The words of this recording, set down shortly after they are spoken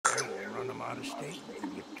come out of state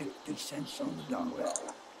and give you 50 cents on the dollar.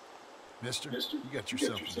 Mister, you got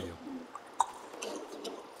yourself a deal.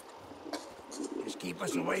 Just keep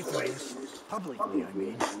us away from this. Publicly, I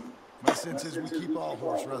mean. My sense is we keep all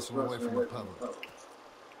horse wrestling away from the public.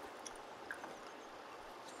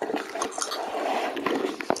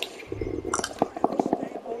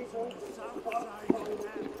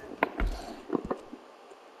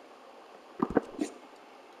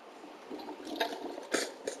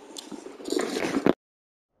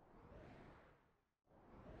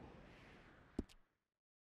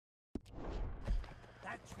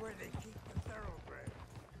 That's where they keep the thoroughbred.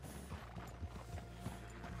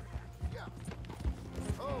 Yeah.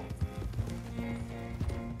 Oh.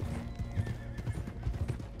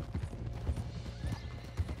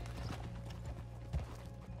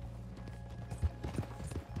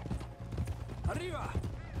 Arriba!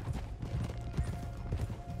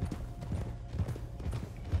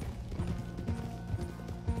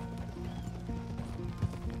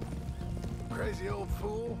 Crazy old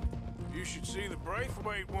fool. You should see the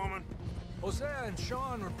Braithwaite woman. Hosea and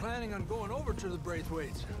Sean were planning on going over to the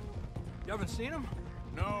Braithwaites. You haven't seen them?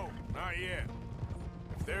 No, not yet.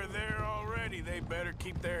 If they're there already, they better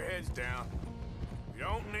keep their heads down. We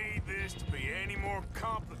don't need this to be any more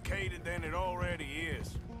complicated than it already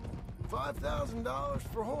is. $5,000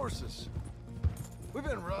 for horses. We've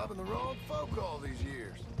been robbing the wrong folk all these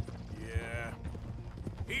years. Yeah,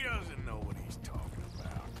 he doesn't know what he's talking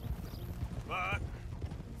about. But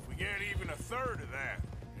if we get even a third of that,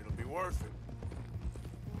 it'll be worth it.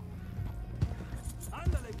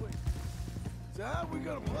 Ándale, pues. So how are we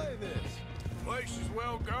gonna play this? The place is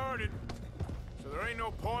well guarded, so there ain't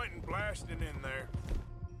no point in blasting in there.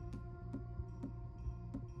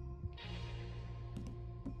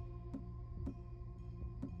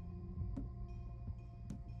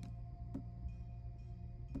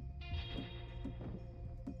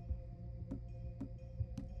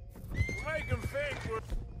 We'll make them think we're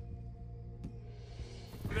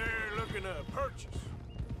there looking to purchase.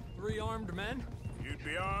 3 armed men? You'd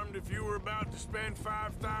be armed if you were about to spend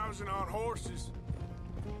 5,000 on horses.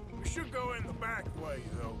 We should go in the back way,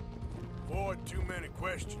 though. Avoid too many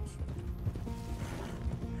questions.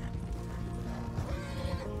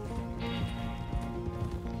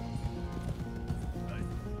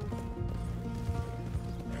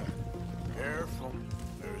 Careful.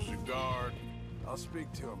 There's a guard. I'll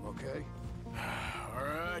speak to him, okay? All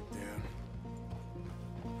right, then.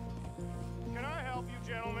 Can I help you,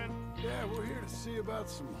 gentlemen? Yeah, we're here to see about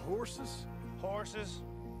some horses. Horses?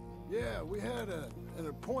 Yeah, we had an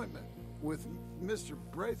appointment with Mr.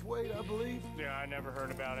 Braithwaite, I believe. Yeah, I never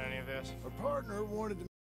heard about any of this. Our partner wanted to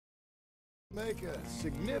make a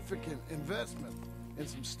significant investment in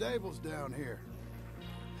some stables down here.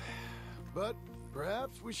 But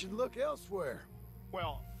perhaps we should look elsewhere.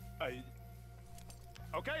 Well,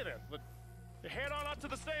 okay then. Head on up to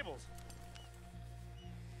the stables.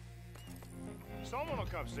 Someone will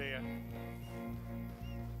come see you.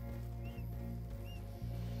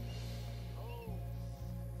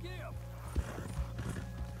 Give!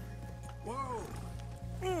 Whoa!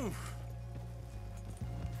 Oof!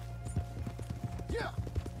 Yeah.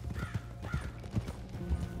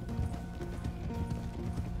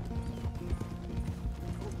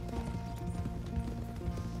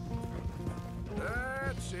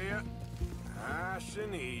 That's it. Nice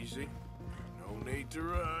and easy. No need to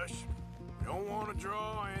rush. Don't want to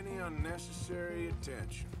draw any unnecessary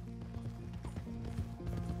attention.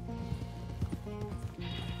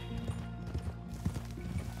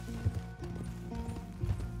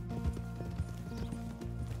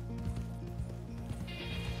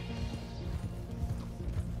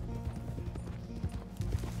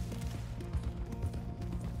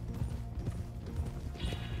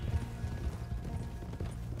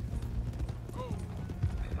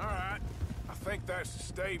 All right. I think that's the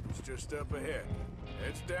stables just up ahead.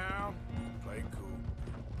 Heads down, play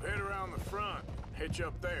cool. Head around the front, hitch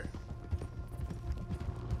up there.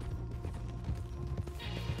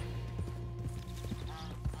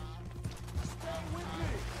 Stay with me.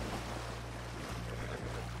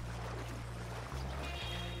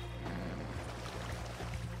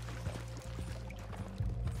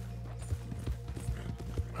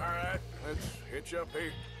 All right, let's hitch up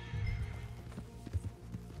here.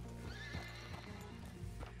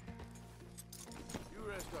 You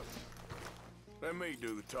rest up. Let me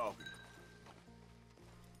do the talking.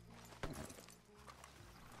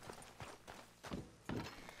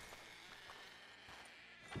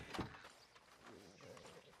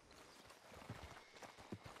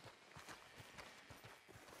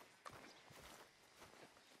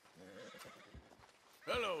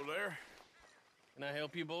 Hello there. Can I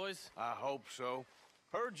help you, boys? I hope so.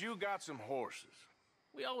 Heard you got some horses.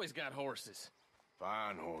 We always got horses.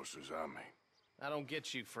 Fine horses, I mean. I don't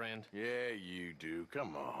get you, friend. Yeah, you do.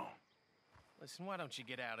 Come on. Listen, why don't you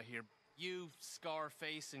get out of here? You,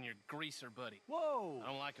 Scarface, and your greaser buddy. Whoa! I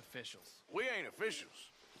don't like officials. We ain't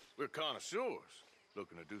officials. We're connoisseurs,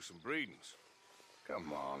 looking to do some breedings.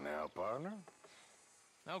 Come on now, partner.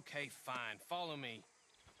 Okay, fine. Follow me.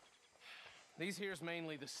 These here's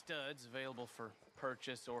mainly the studs available for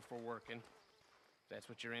purchase or for working. If that's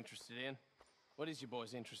what you're interested in. What is you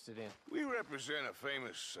boys interested in? We represent a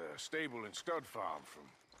famous stable and stud farm from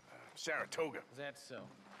Saratoga. Is that so?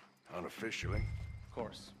 Unofficially. Of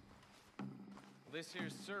course. This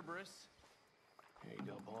here's Cerberus. Here you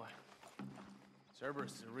go, boy.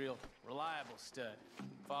 Cerberus is a real reliable stud.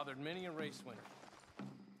 Fathered many a race winner.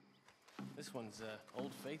 This one's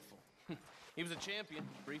Old Faithful. He was a champion,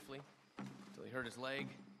 briefly, until he hurt his leg,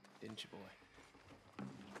 didn't you, boy?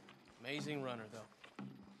 Amazing runner, though.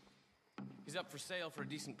 He's up for sale for a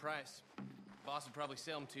decent price. Boss would probably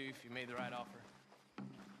sell him to you if you made the right offer.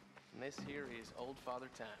 And this here is Old Father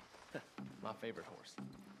Time, my favorite horse.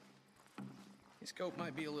 His coat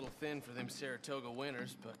might be a little thin for them Saratoga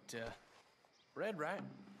winters, but bred right,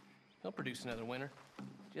 he'll produce another winter.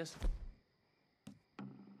 Just...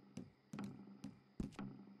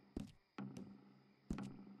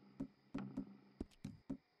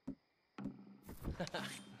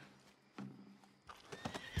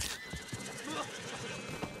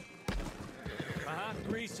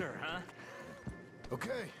 Greaser, huh?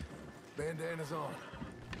 Okay, bandana's on.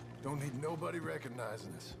 Don't need nobody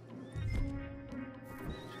recognizing us.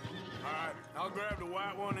 All right, I'll grab the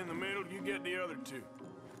white one in the middle. You get the other two.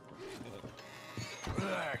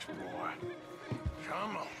 Relax, boy.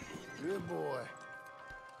 Come on. Good boy.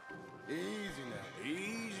 Easy now.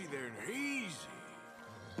 Easy there, easy.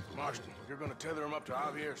 Marston, you're gonna tether him up to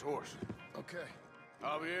Javier's horse. Okay.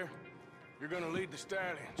 Javier, you're gonna lead the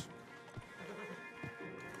stallions.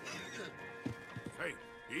 Hey,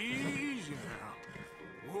 easy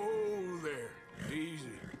now. Whoa there.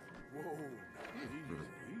 Easy. Whoa now.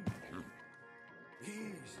 Easy.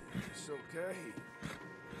 Easy. It's okay.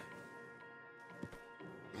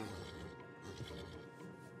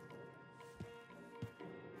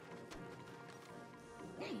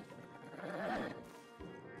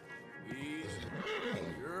 Easy.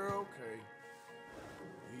 You're okay.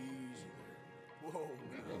 Easy there. Whoa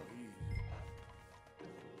now. Easy.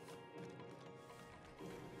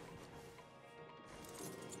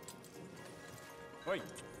 Wait.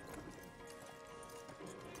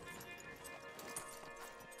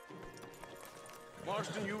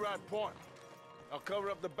 Marston, you ride point. I'll cover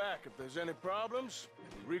up the back. If there's any problems,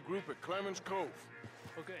 regroup at Clemens Cove.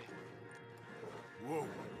 Okay. Whoa,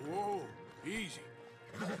 whoa, easy.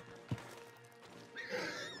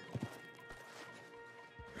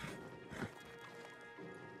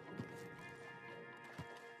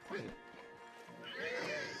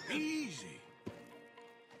 Easy.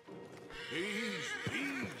 Easy,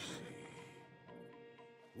 easy.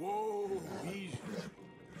 Whoa, easy.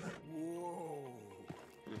 Whoa.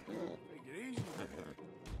 Take it easy.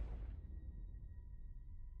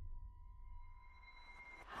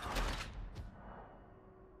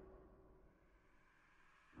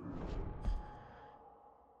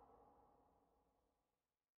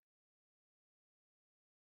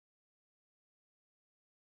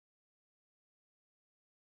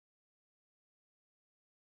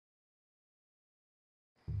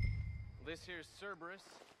 This here's Cerberus.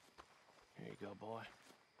 Here you go, boy.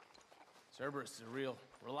 Cerberus is a real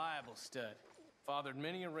reliable stud. Fathered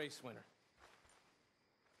many a race winner.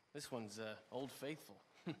 This one's Old Faithful.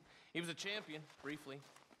 He was a champion, briefly,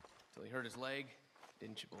 until he hurt his leg,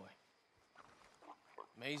 didn't you, boy?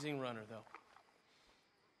 Amazing runner, though.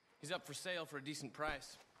 He's up for sale for a decent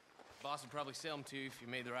price. Boss would probably sell him to you if you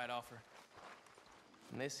made the right offer.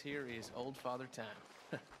 And this here is Old Father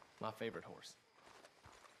Time, my favorite horse.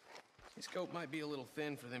 His coat might be a little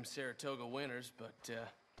thin for them Saratoga winters, but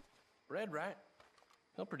bred right,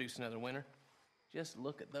 he'll produce another winter. Just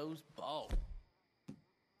look at those balls.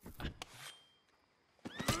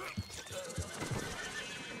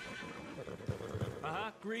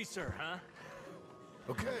 Greaser, huh?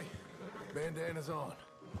 Okay, bandana's on.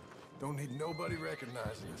 Don't need nobody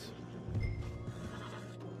recognizing us.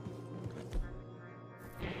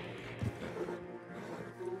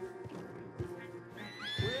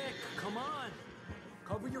 Quick, come on!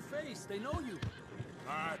 Cover your face, they know you.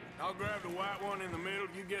 All right, I'll grab the white one in the middle.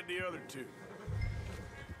 You get the other two.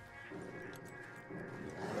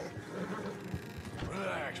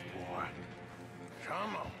 Relax, boy.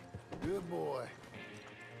 Come on. Good boy.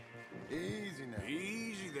 Easy now.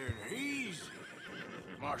 Easy there, easy.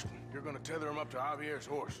 Marston, you're gonna tether him up to Javier's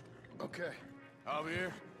horse. Okay.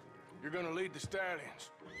 Javier, you're gonna lead the stallions.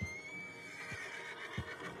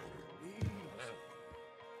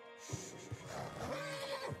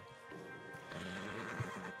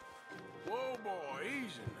 Whoa, boy,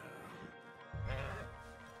 easy now.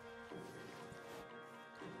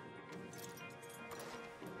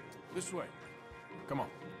 This way. Come on.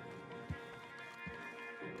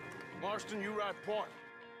 Marston, you ride point.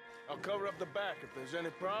 I'll cover up the back. If there's any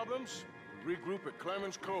problems, regroup at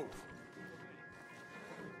Clemens Cove.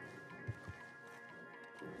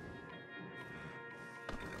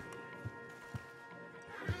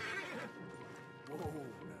 Whoa,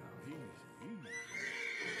 now,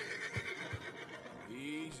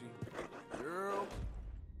 easy. Easy. Girl.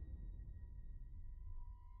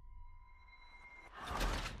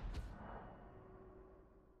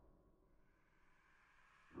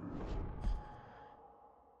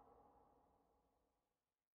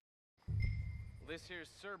 This here's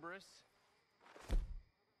Cerberus.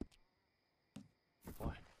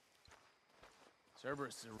 Boy.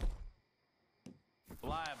 Cerberus is a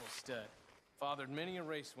reliable stud. Fathered many a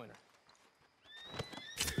race winner.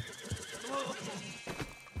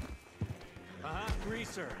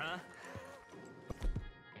 Greaser, huh?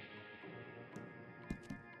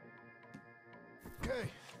 Okay.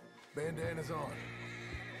 Bandana's on.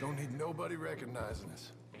 Don't need nobody recognizing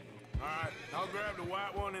us. All right, I'll grab the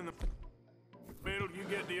white one in the middle. You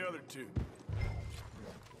get the other two.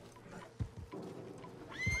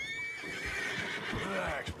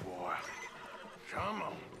 Relax, boy. Come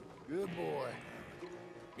on. Good boy.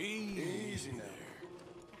 Easy there.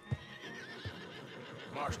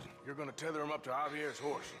 Marston, you're gonna tether him up to Javier's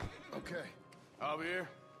horse. Okay. Javier,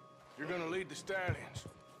 you're gonna lead the stallions.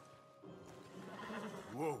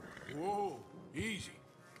 Whoa, whoa, easy.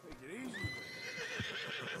 Take it easy.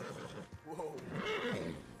 Whoa.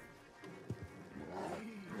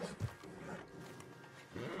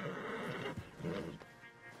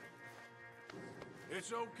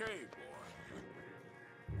 It's okay, boy.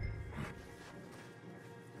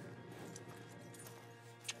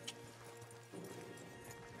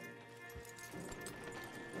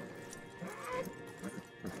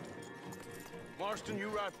 Marston, you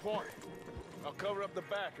ride point. I'll cover up the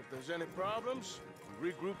back. If there's any problems,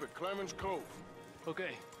 regroup at Clemens Cove.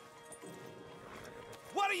 Okay.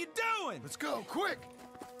 What are you doing? Let's go, quick!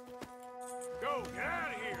 Go, get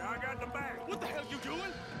out of here. I got the back. What the hell you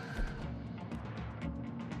doing?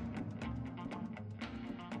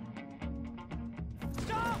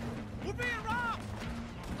 Stop! We're being robbed!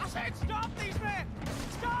 I said stop these men!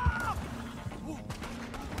 Stop! You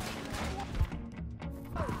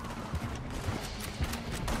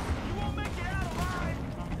won't make it out alive!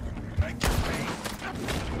 Make your peace!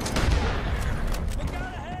 Look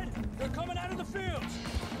out ahead! They're coming out of the fields!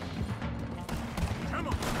 Come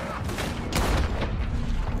on.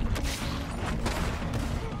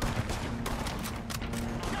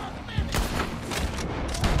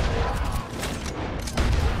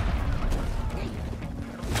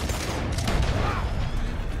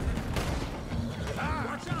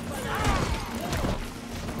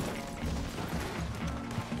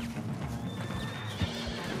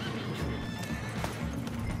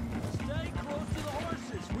 Stay close to the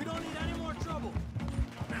horses. We don't need any more trouble.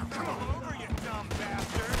 Come on over, you dumb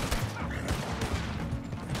bastard.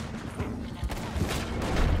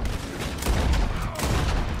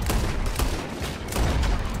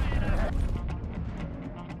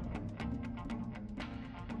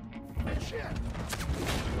 Shit!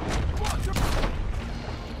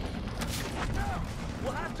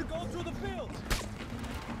 We'll have to go through the fields.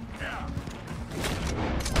 Yeah.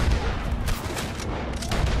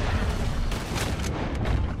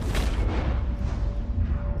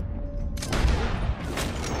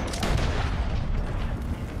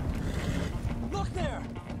 Look there!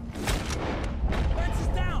 Fence is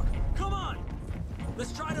down! Come on!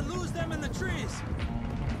 Let's try to lose them in the trees!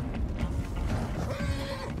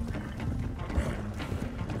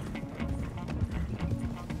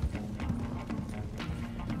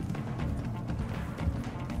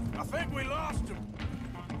 I think we lost him.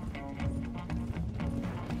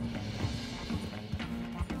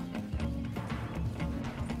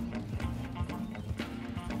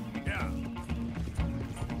 Yeah.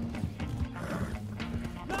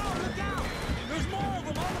 No, look out! There's more of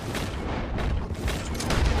them on the...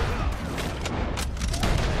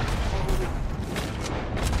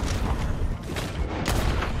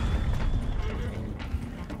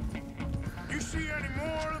 You see any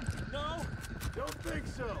more of them? No? Don't think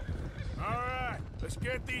so. All right, let's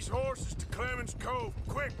get these horses to Clemens Cove,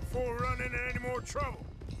 quick, before we run into any more trouble.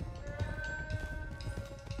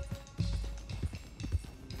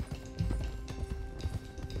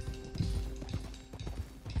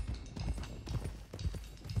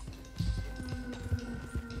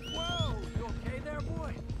 Whoa! You okay there,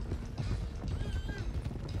 boy?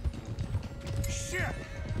 Shit!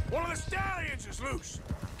 One of the stallions is loose.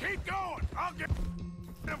 Keep going. I'll get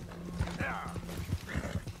him. Yeah.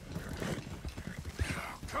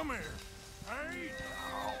 Come here. Hey.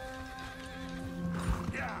 Oh.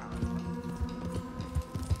 Yeah.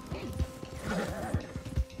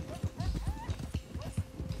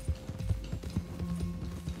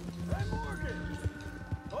 Hey, Morgan!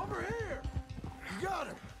 Over here! You got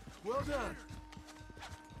him! Well done.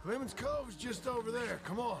 Clemens Cove's just over there.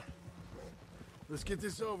 Come on. Let's get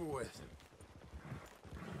this over with.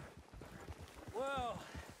 Well,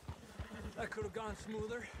 that could have gone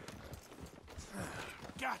smoother.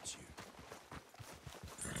 Got you.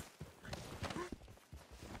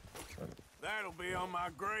 That'll be on my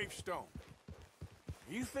gravestone.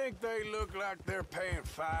 You think they look like they're paying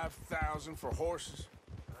 $5,000 for horses?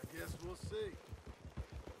 I guess we'll see.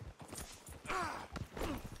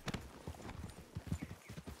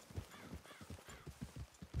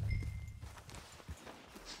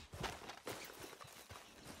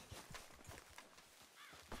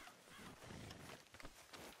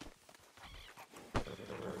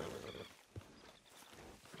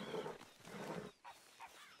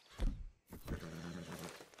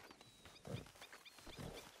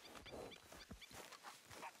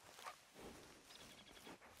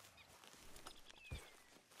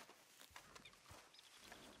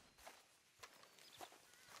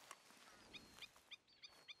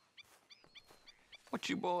 What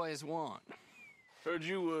you boys want? Heard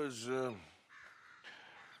you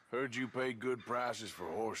pay good prices for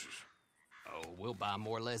horses. Oh, we'll buy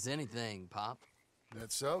more or less anything, Pop.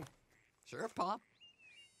 That so? Sure, Pop.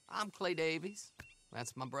 I'm Clay Davies.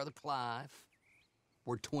 That's my brother Clive.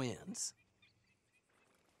 We're twins.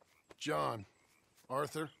 John,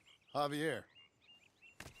 Arthur, Javier.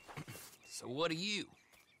 So what are you?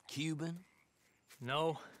 Cuban?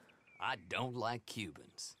 No, I don't like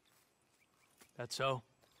Cubans. that's so.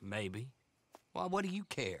 Maybe. Well, what do you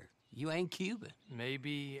care? You ain't Cuban.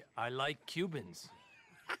 Maybe I like Cubans.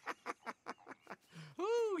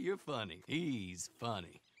 Ooh, you're funny. He's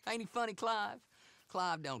funny. Ain't he funny, Clive?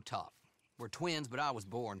 Clive don't talk. We're twins, but I was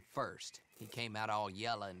born first. He came out all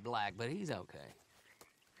yellow and black, but he's okay.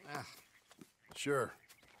 Sure.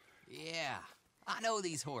 Yeah, I know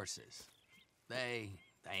these horses. They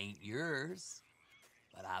ain't yours,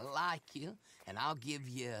 but I like you, and I can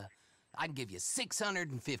give you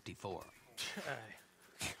 650 for them.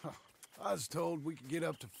 I was told we could get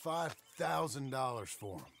up to $5,000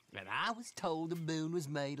 for them. And I was told the moon was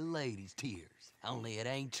made of ladies' tears. Only it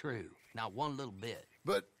ain't true. Not one little bit.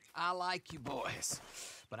 But I like you boys,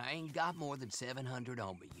 but I ain't got more than 700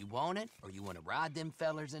 on me. You want it, or you want to ride them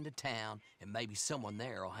fellers into town, and maybe someone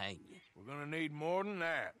there'll hang you? We're gonna need more than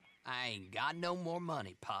that. I ain't got no more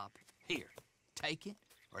money, Pop. Here, take it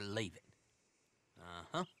or leave it.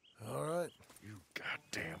 Uh-huh. all right. You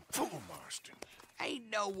goddamn fool, Marston.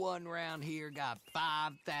 Ain't no one round here got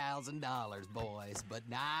 $5,000, boys, but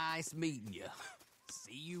nice meeting you.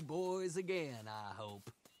 See you boys again, I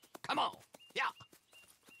hope. Come on, yeah.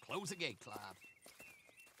 Close the gate, Clive.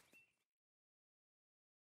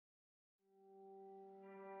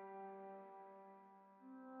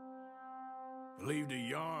 Believed a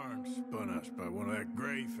yarn spun us by one of that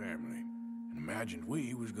Gray family, and imagined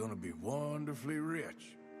we was gonna be wonderfully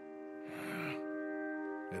rich.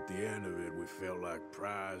 At the end of it, we felt like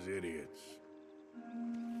prize idiots.